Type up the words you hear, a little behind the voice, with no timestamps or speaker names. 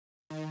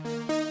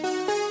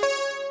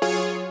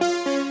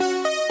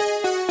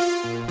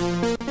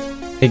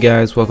Hey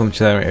guys, welcome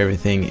to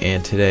Everything,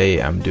 and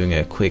today I'm doing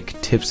a quick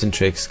tips and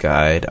tricks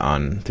guide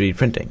on 3D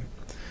printing.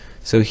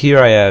 So here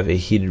I have a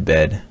heated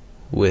bed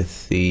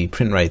with the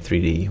PrintRite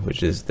 3D,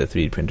 which is the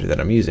 3D printer that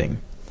I'm using.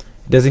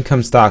 It doesn't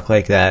come stock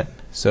like that,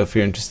 so if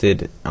you're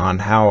interested on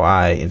how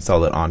I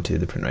install it onto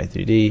the PrintRite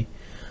 3D,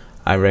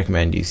 I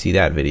recommend you see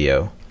that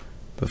video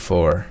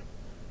before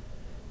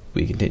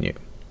we continue.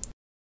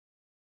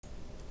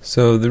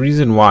 So the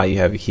reason why you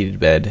have a heated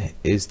bed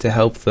is to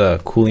help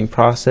the cooling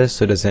process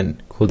so it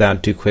doesn't cool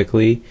down too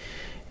quickly,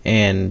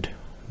 and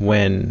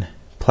when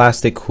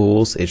plastic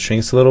cools it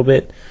shrinks a little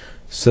bit,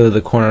 so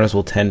the corners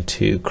will tend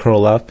to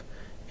curl up,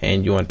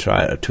 and you want to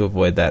try to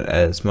avoid that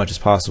as much as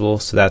possible,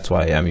 so that's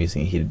why I'm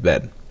using a heated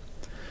bed.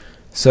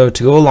 So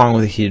to go along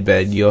with a heated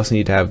bed, you also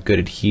need to have good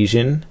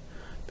adhesion,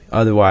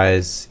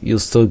 otherwise you'll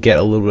still get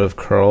a little bit of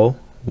curl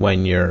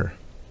when you're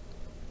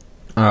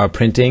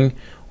printing,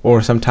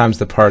 or sometimes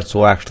the parts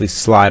will actually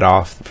slide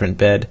off the print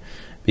bed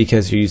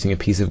because you're using a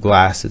piece of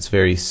glass that's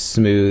very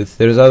smooth.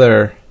 There's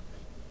other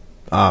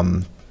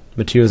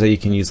materials that you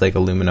can use, like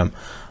aluminum.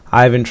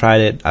 I haven't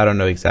tried it. I don't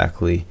know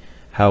exactly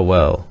how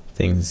well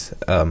things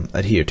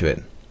adhere to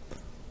it.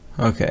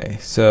 Okay,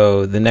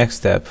 so the next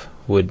step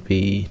would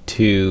be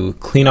to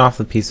clean off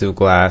the piece of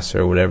glass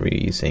or whatever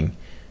you're using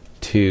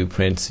to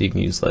print. So you can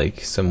use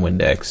like some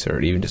Windex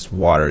or even just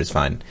water is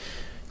fine,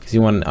 because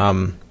you want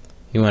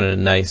it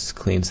nice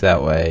clean, so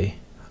that way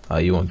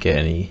you won't get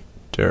any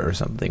dirt or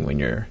something when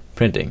you're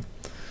printing.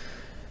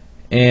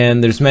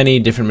 And there's many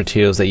different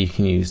materials that you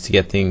can use to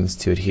get things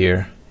to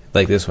adhere.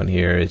 Like this one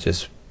here is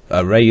just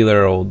a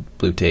regular old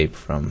blue tape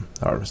from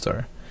the hardware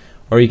store.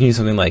 Or you can use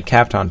something like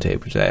kapton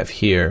tape, which I have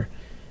here.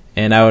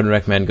 And I would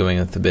recommend going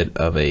with a bit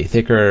of a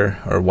thicker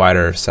or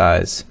wider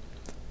size,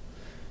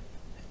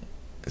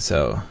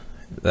 so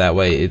that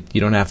way you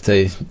don't have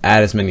to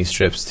add as many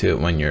strips to it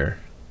when you're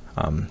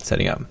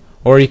setting up.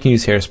 Or you can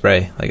use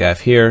hairspray like I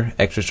have here,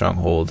 extra strong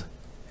hold.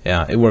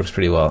 Yeah, it works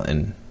pretty well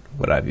in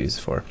what I've used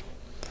it for.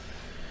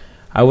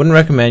 I wouldn't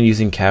recommend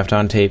using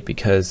kapton tape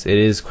because it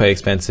is quite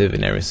expensive,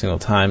 and every single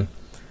time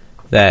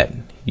that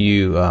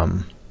you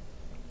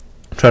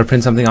try to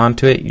print something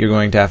onto it, you're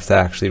going to have to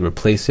actually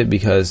replace it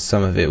because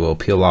some of it will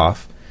peel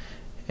off,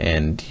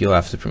 and you'll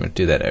have to pretty much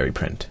do that every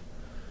print.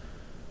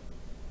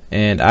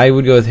 And I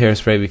would go with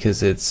hairspray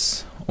because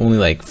it's only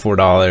like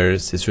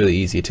 $4. It's really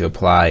easy to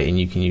apply, and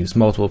you can use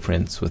multiple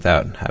prints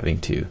without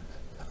having to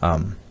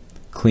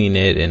clean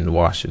it and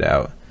wash it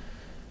out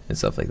and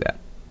stuff like that.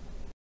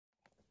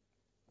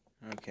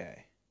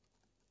 Okay,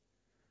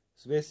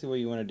 so basically what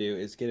you want to do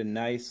is get a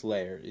nice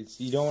layer.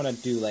 You don't want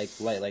to do like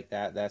light like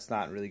that. That's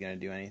not really going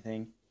to do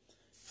anything.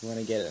 You want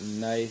to get a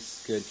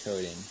nice good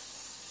coating.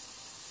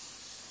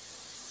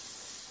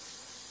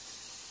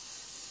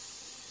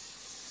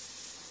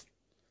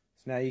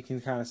 So now you can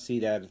kind of see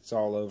that it's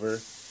all over,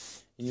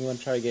 and you want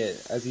to try to get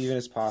it as even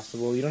as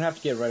possible. You don't have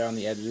to get right on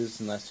the edges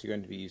unless you're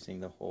going to be using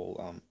the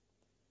whole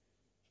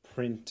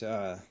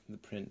the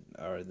print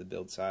or the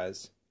build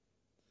size.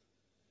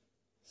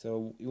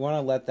 So you want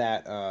to let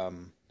that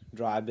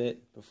dry a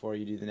bit before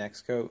you do the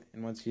next coat,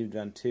 and once you've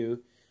done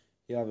two,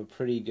 you'll have a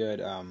pretty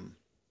good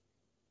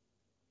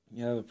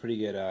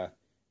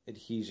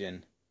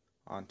adhesion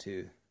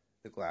onto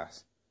the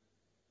glass.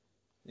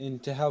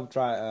 And to help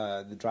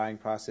dry the drying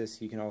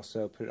process, you can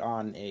also put it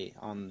on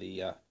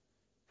the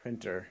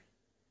printer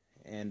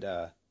and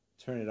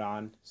turn it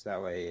on, so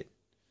that way it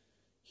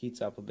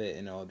heats up a bit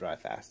and it'll dry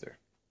faster.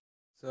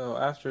 So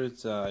after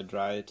it's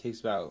dry, it takes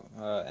about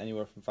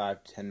anywhere from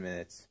 5 to 10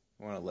 minutes.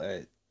 You want to let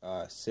it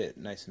sit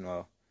nice and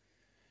low.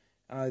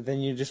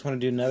 Then you just want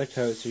to do another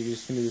coat, so you're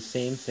just going to do the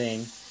same thing,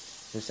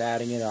 just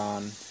adding it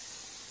on.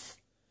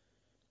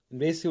 And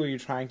basically what you're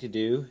trying to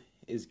do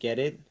is get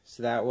it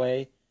so that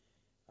way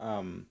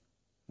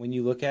when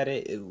you look at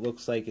it, it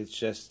looks like it's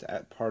just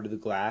at part of the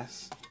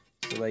glass.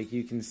 So like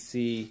you can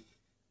see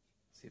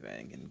if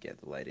I can get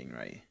the lighting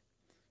right.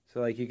 So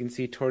like you can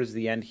see towards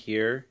the end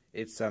here,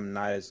 it's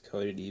not as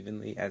coated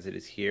evenly as it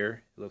is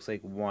here. It looks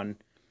like one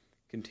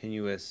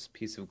continuous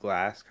piece of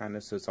glass, kind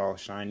of, so it's all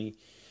shiny.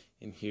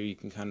 And here you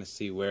can kind of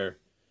see where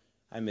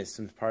I missed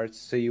some parts.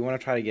 So you want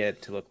to try to get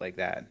it to look like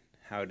that,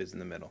 how it is in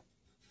the middle.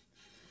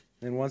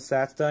 And then once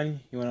that's done,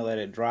 you want to let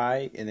it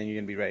dry, and then you're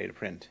going to be ready to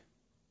print.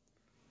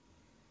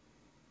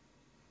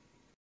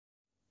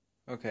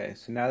 Okay,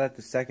 so now that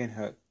the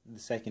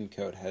second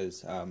coat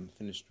has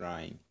finished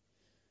drying,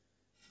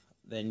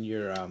 then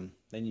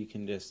you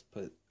can just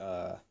put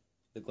the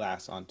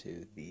glass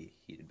onto the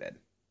heated bed.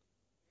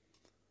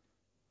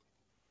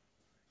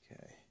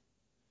 Okay,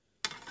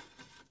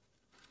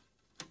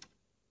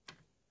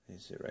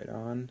 place it right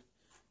on,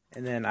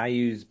 and then I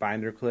use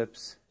binder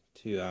clips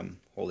to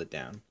hold it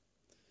down.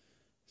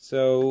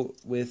 So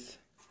with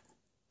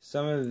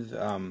some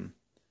of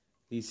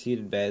these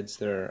heated beds,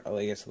 they're,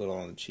 I guess, a little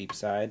on the cheap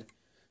side,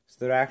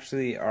 so they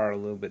actually are a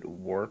little bit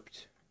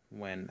warped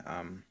when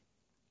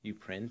you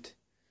print.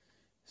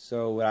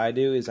 So what I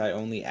do is I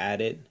only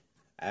add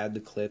the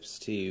clips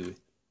to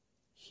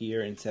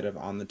here instead of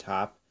on the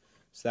top,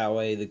 so that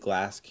way the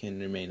glass can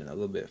remain a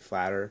little bit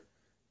flatter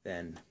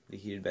than the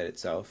heated bed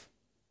itself.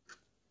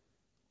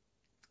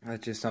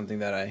 That's just something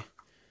that I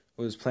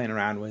was playing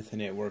around with,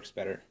 and it works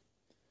better.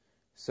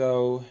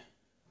 So,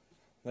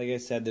 like I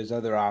said, there's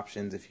other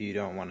options if you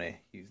don't want to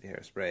use the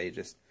hairspray.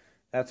 Just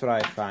that's what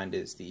I find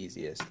is the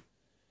easiest.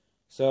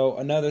 So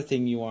another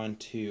thing you want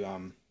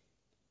to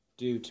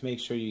do to make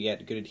sure you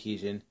get good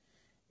adhesion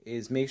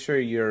is make sure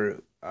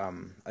you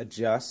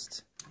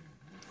adjust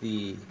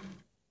the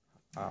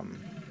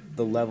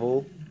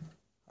level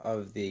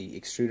of the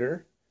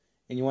extruder,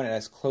 and you want it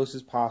as close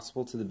as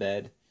possible to the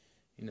bed.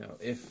 You know,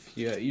 if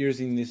you're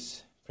using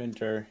this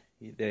printer,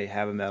 they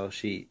have a metal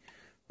sheet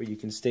where you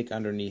can stick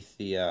underneath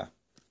the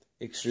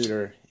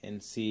extruder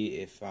and see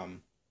if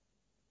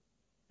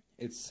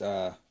it's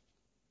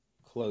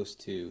close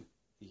to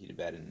the heated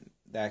bed, and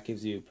that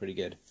gives you a pretty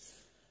good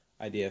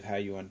idea of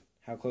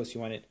how close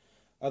you want it.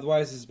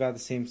 Otherwise, it's about the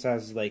same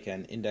size as like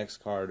an index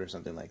card or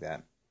something like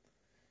that.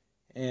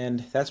 And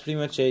that's pretty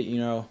much it. You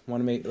know,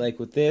 want to make, like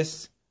with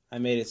this, I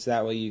made it so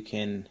that way you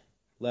can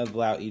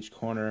level out each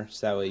corner,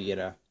 so that way you get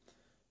a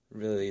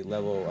really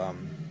level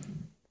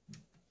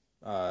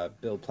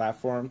build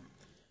platform,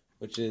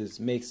 which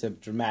makes a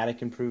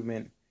dramatic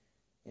improvement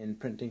in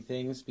printing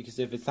things, because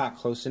if it's not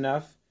close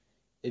enough,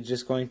 it's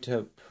just going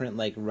to print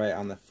like right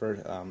on the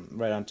first,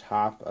 right on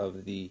top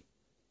of the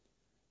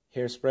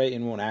hairspray,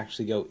 and won't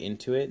actually go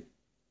into it,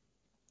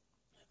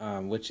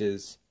 which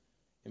is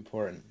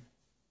important.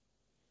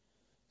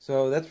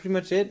 So that's pretty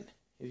much it.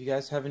 If you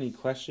guys have any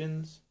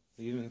questions,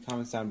 leave them in the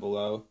comments down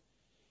below.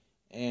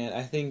 And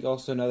I think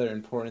also another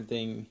important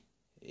thing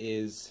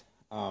is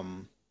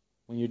when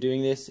you're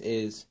doing this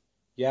is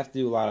you have to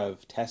do a lot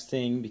of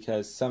testing,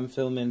 because some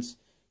filaments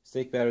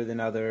stick better than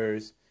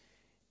others,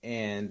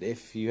 and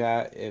if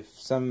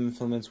some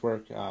filaments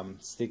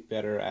stick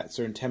better at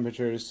certain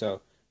temperatures,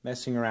 so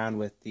messing around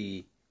with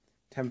the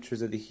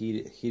temperatures of the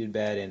heated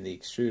bed and the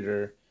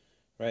extruder,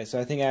 right? So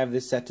I think I have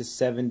this set to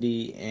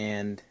 70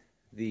 and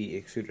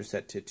the extruder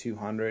set to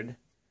 200,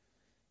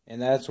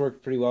 and that's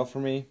worked pretty well for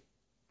me.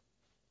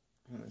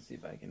 Let's see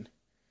if I can.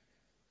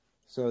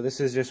 So this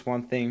is just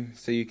one thing,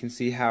 so you can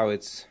see how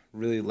it's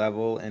really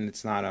level and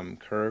it's not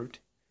curved.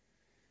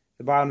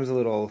 The bottom is a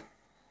little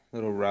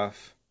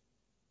rough,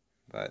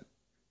 but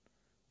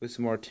with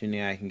some more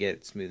tuning I can get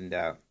it smoothened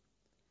out.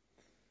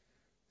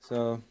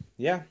 So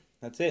yeah,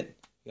 that's it.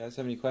 If you guys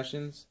have any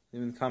questions, leave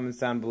them in the comments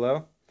down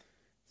below.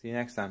 See you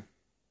next time.